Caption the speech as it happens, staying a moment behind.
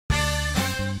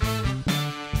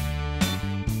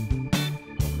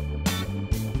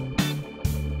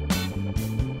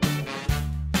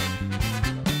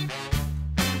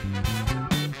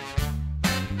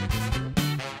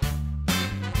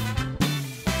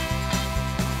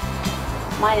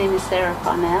My name is Sarah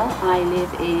Parnell. I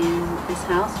live in this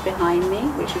house behind me,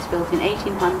 which was built in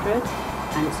 1800,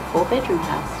 and it's a 4-bedroom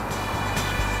house.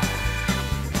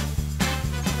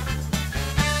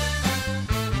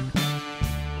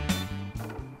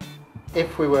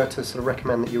 If we were to sort of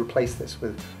recommend that you replace this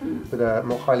with a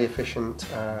more highly efficient,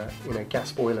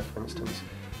 gas boiler, for instance,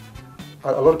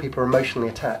 a lot of people are emotionally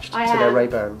attached to their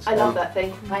Rayburns. I love that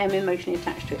thing. I am emotionally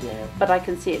attached to it. Yeah. But I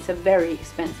can see it's a very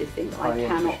expensive thing that I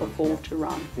cannot afford to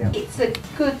run. Yeah. It's a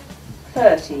good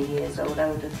 30 years old,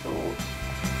 I would have thought.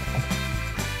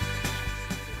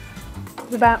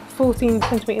 It's about 14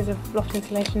 centimetres of loft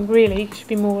insulation. Really, it should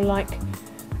be more like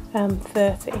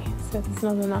 30, so there's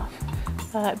not enough.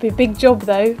 It'd be a big job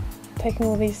though, taking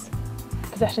all these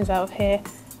possessions out of here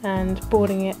and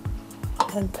boarding it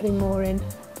and putting more in,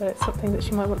 but it's something that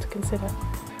she might want to consider.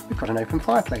 We've got an open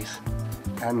fireplace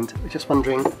and we're just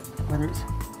wondering whether it's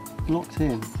locked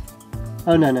in.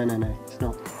 Oh no, it's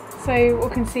not. So what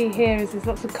we can see here is there's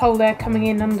lots of cold air coming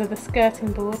in under the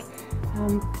skirting board.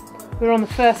 We're on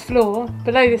the first floor.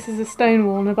 Below this is a stone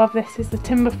wall and above this is the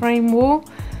timber frame wall,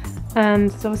 and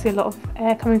there's obviously a lot of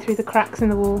air coming through the cracks in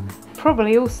the wall.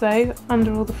 Probably also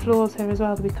under all the floors here as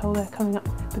well, there'll be cold air coming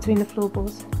up between the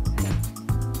floorboards.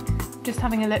 Just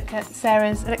having a look at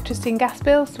Sarah's electricity and gas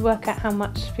bills to work out how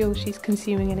much fuel she's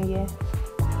consuming in a year.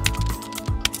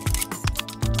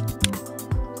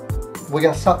 We're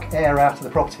going to suck air out of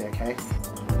the property, okay?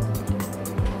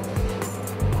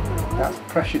 That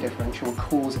pressure differential will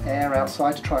cause air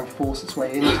outside to try and force its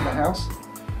way into the house.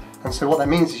 And so what that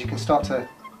means is you can start to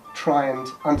try and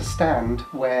understand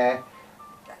where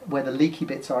the leaky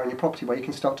bits are in your property, where you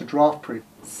can start to draft proof.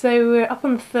 So we're up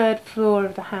on the 3rd floor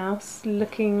of the house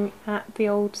looking at the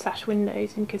old sash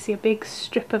windows, and you can see a big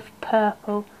strip of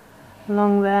purple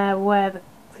along there where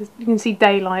you can see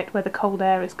daylight where the cold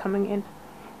air is coming in.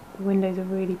 The windows are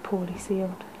really poorly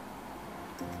sealed.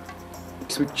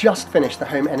 So we've just finished the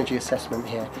home energy assessment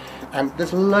here, and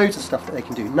there's loads of stuff that they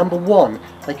can do. Number one,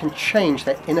 they can change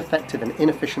their ineffective and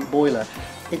inefficient boiler.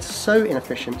 It's so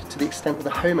inefficient to the extent that the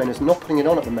homeowner's not putting it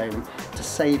on at the moment to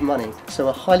save money. So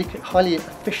a highly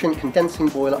efficient condensing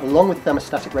boiler along with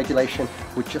thermostatic regulation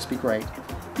would just be great.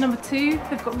 Number two,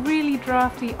 they've got really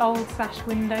drafty old sash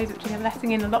windows which are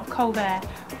letting in a lot of cold air.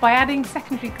 By adding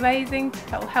secondary glazing,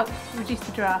 that will help reduce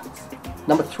the drafts.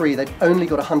 Number three, they've only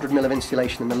got 100mm of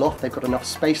insulation in the loft. They've got enough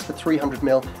space for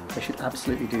 300mm. They should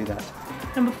absolutely do that.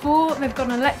 Number four, they've got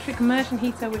an electric immersion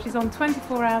heater which is on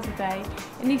 24 hours a day.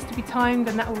 It needs to be timed,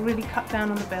 and that will really cut down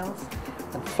on the bills.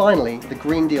 And finally, the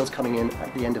Green Deal's coming in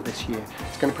at the end of this year.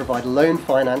 It's going to provide loan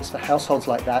finance for households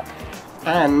like that,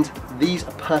 and these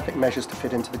are perfect measures to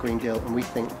fit into the Green Deal, and we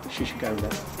think she should go with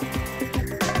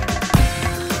it.